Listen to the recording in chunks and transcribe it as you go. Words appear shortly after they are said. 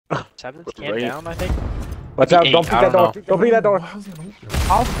7th camp down, I think. Watch out! Don't peek that door! Don't peek that door!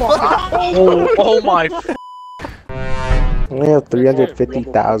 I'll fuck. Oh my! We have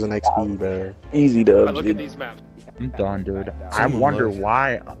 350,000 XP, bro. Easy dubs, Look at these maps. I'm done, dude. I wonder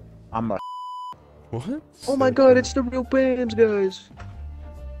why I'm a. What? Oh my god, it's the real BAMs, guys.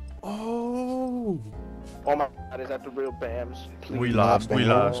 Oh. Oh my god, is that the real BAMs? Please. We lost,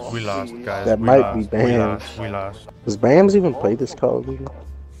 guys. That might be BAMs. We lost. Does BAMs even play this Call of Duty?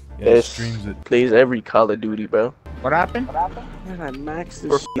 Yeah, he streams it. Plays every Call of Duty, bro. What happened? Man, I maxed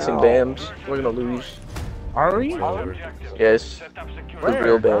We're this facing out. BAMs. We're gonna lose. Are we? Yes. The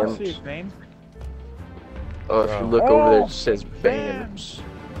real I don't see his BAMs. name. Oh, if you look over there, it says BAMs.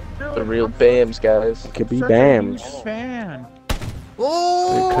 The real BAMs, guys. It could be Such a BAMs. huge fan.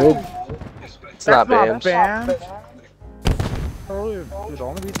 It could. It's not BAMs. BAMs. Oh, dude, the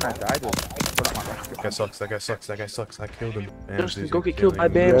only reason I died was. That guy sucks, that guy sucks, that guy sucks. I killed him. Justin, go get killed by You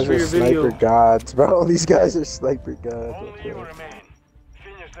BAMs guys for are your sniper video. gods, bro. These guys are sniper gods. Only you remain.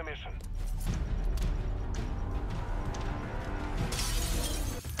 Finish the mission.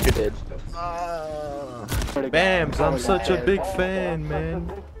 You're dead. BAMs, I'm such a big fan,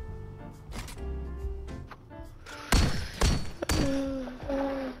 man.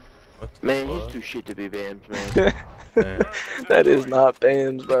 Man, he's too shit to be BAMs, man. That is not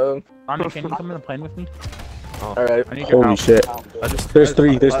BAMs, bro. Ronnie, can you come in the plane with me? Alright. I need your Holy help. shit. There's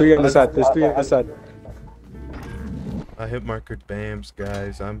three on the side. There's I- three on the side. I hit markered BAMs,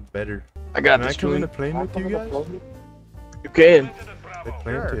 guys. I'm better. I got Can I this, come in Julian. the plane with you guys? You can. They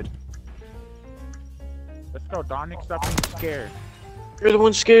planted. Let's go, Donic. Stop being scared. You're the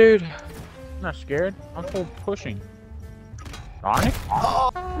one scared. I'm not scared. I'm full pushing. Donic?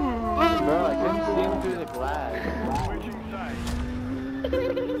 Bro, I couldn't see him through the glass.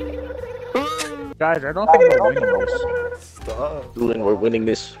 Guys, I don't think we're winning this. Stop. Julian, we're winning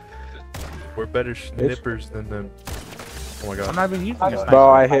this. We're better snippers than them. Oh my I'm god. not even using this. Bro,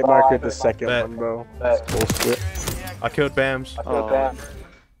 I hit marker the second Bet. one, bro. That's bullshit. I killed BAMs.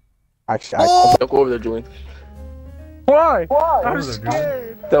 Actually, Don't go over there, Julian. Why? Over I'm there, dude.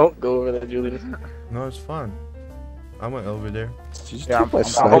 scared. Don't go over there, Julian. No, it's fun. I went over there. Just Yeah, took my I'm-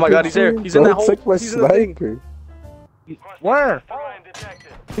 sniper, oh my god, he's there. dude. He's in Bro, that hole. took my He's in the thing. sniper. Where? Line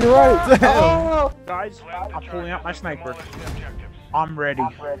detected. You're right. Oh, guys, I'm pulling out my sniper. I'm ready.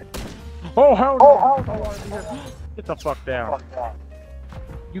 Oh, hell no. Get the fuck down.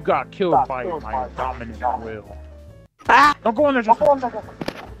 You got killed by my dominant will. Don't go in there, Justin.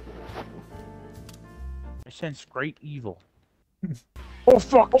 I sense great evil. Oh,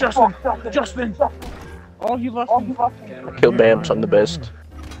 fuck, Justin. Justin. Oh, you left me. Kill BAMs, I'm the best.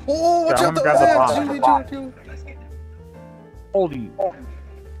 Oh, watch out, grab the bomb. Holy.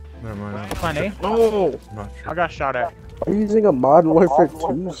 Never mind. Plan A? No. I'm not I sure. got shot at. I'm using a Modern Warfare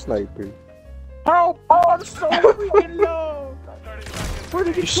 2 sniper. Help! Oh, I'm so freaking low. Where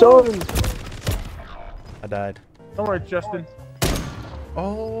did you show him? I died. Don't worry, Justin.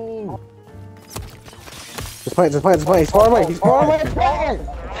 Oh. Just playing. He's far away.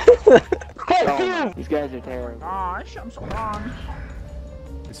 These guys are terrible. Aw, I'm so wrong.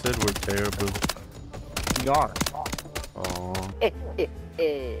 They said we're terrible. We are. Oh.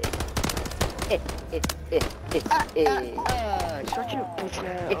 Shut your bitch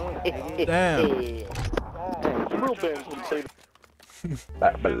ass. Damn. Real BAMs would say Here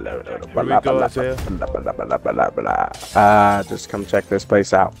we go, Isaiah. Just come check this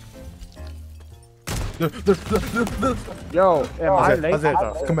place out. Yo, am I late?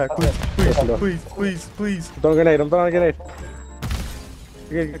 Isaiah, come back, please. I'm throwing a grenade. I'm throwing a grenade.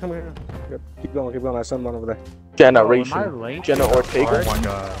 Okay, come here. Keep going. I saw someone over there. Am I Generation. late? Jenna Ortega. Oh my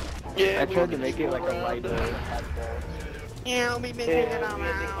god. I tried to make it like a light day.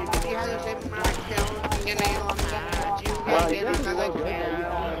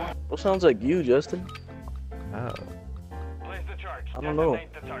 What sounds like you, Justin? Oh. Place the charge. I don't know.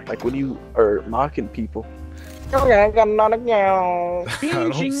 Detonate the target. Like when you are mocking people. I don't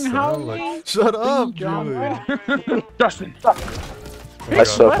sound like... Shut up, Julian. Justin. I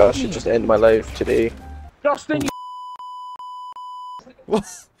suck. I should just end my life today. Justin.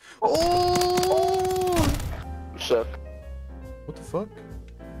 Oh! Suck. What the fuck?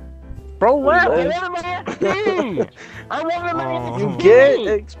 Bro, left. left. I want You get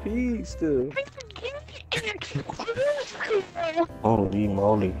XP still. Holy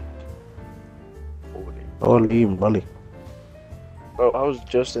moly. Holy moly. Bro, I was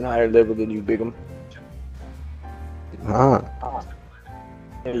just in higher level than you, Bigum. Ah,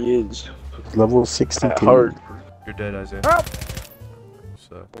 Yeah, he is. level 62. Hard. You're dead, Isaiah. Help!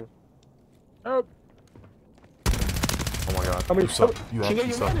 So. Help! Oh my god. god. I mean, You suck. You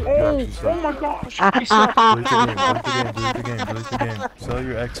actually suck. You Oh, actually suck. oh my gosh! Delete the game. Sell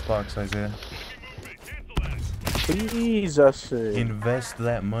your Xbox, Isaiah. Jesus. Invest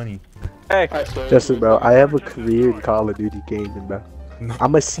that money. Hey, Justin, bro, I have a career in Call of Duty gaming, bro.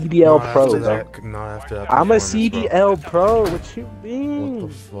 I'm a CDL pro, bro. Not after that. I'm a performance, bro. CDL pro. What you What mean?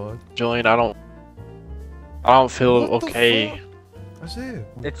 the fuck? Julian, I don't feel What the okay. fuck? Isaiah.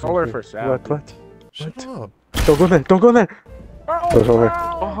 It's over for Sal. What? Shut up. Don't go in there. Don't go in there. Oh, Go over here.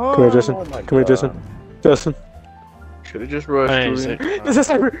 no. Come here, Justin. Oh my Come here, God. Justin. Justin. Should have just rushed This Julian. is a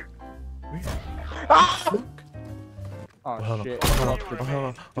sniper. Oh Hold on. shit! Hold on. Hold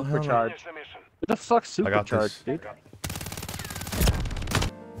on. Supercharged. Finish the mission. What the fuck, I got this. supercharged, dude?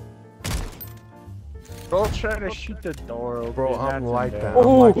 Bro, trying to shoot the door over. Bro, and I'm that's like that.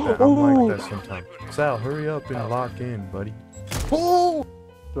 embarrassing. I'm like that sometimes. Sal, hurry up and lock in, buddy. Oh!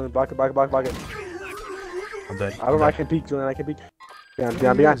 Julian, block it, block it, block it, block it. I'm dead. I don't know, I can peek, Julian, I can peek. Behind, What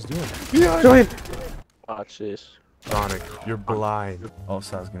are behind, you behind. guys doing? Julian! Watch this. Donic, you're blind. Oh,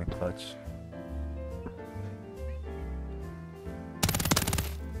 Sal's gonna clutch.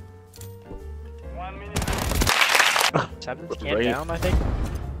 One minute. Seventh can down, I think.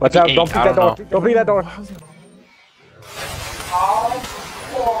 Watch out, Eight, don't peek I that door. don't Don't peek that door.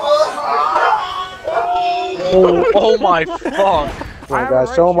 Oh my fuck. Oh my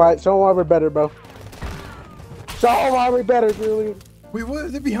god, show him why we're better, bro. Show him why we're better, Julian. Wait,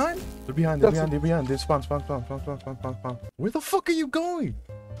 what? They're behind? They're behind. They're spawn. Where the fuck are you going?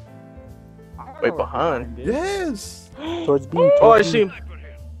 Wait, behind. Yes! Towards B. Oh, I see him.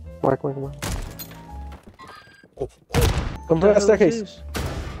 Mark. Come for that staircase.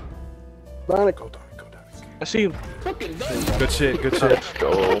 Donic. Go, Donic. I see him. Good shit. Let's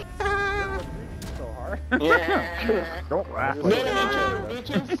go. Don't laugh.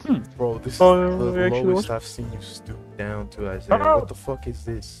 Bro, this is Oh, the actually, lowest I've seen you stoop down to, Isaiah. Oh. What the fuck is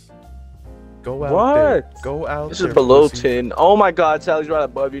this? Go out What? there. Go out This there. is below pussy. 10. Oh my god, Sally's right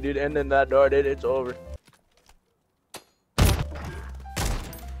above you, dude. And then that door, dude, it's over.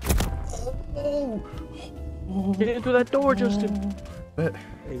 Oh. Get into that door, Justin. Bet.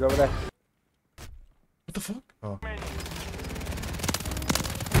 He's over there. What the fuck? Oh.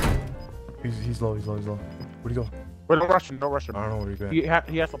 He's low. Where'd he go? Wait, don't rush him. Don't rush him. I don't know where he went.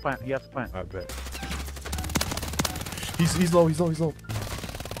 He has to plant. He has to plant. I bet. He's low.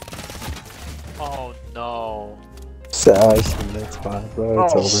 Oh no. So I seen that spot, bro.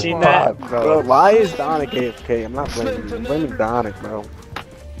 It's Oh, over. seen that? Bro, why is Donic AFK? I'm not blaming you. I'm blaming Donic, bro.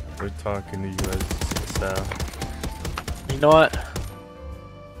 We're talking to you as Sal. You know what?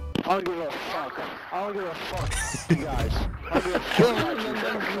 I don't give a fuck, you guys. I don't give a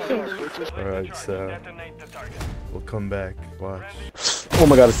fuck. Alright, so Detonate the target. we'll come back. Watch. Oh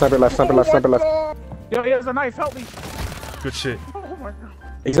my god, a sniper left. Yo, he has a knife. Help me. Good shit. Oh my god.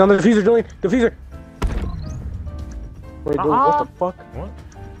 He's on the diffuser, Julian. Diffuser. What are you doing? What the fuck? What?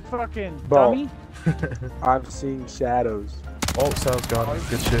 Fucking Bro. dummy. I'm seeing shadows. Oh, Sal's got him.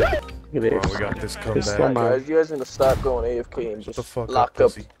 Good shit. Look at Oh, this. we got this Come comeback. on. Guys, you guys need to stop going AFK and Shut just the fuck lock up, up.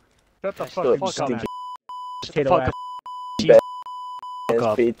 pussy. Shut the Look, fuck up. stinky Potato fuck ass. ass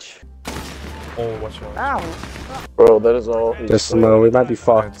bitch. Oh, watch out. Ow. Bro, that is all. he's Just doing. no, we might be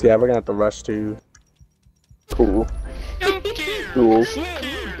fucked. Yeah, we're gonna have to rush too. Cool. Shut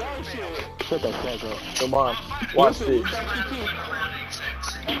the fuck up. Come on. Watch this.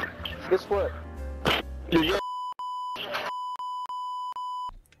 Guess what?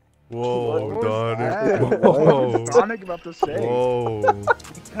 Whoa, What was that? Donic. Whoa. Sonic about to say. Whoa. You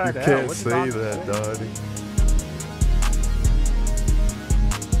God, can't what's say Sonic that, saying? Donic.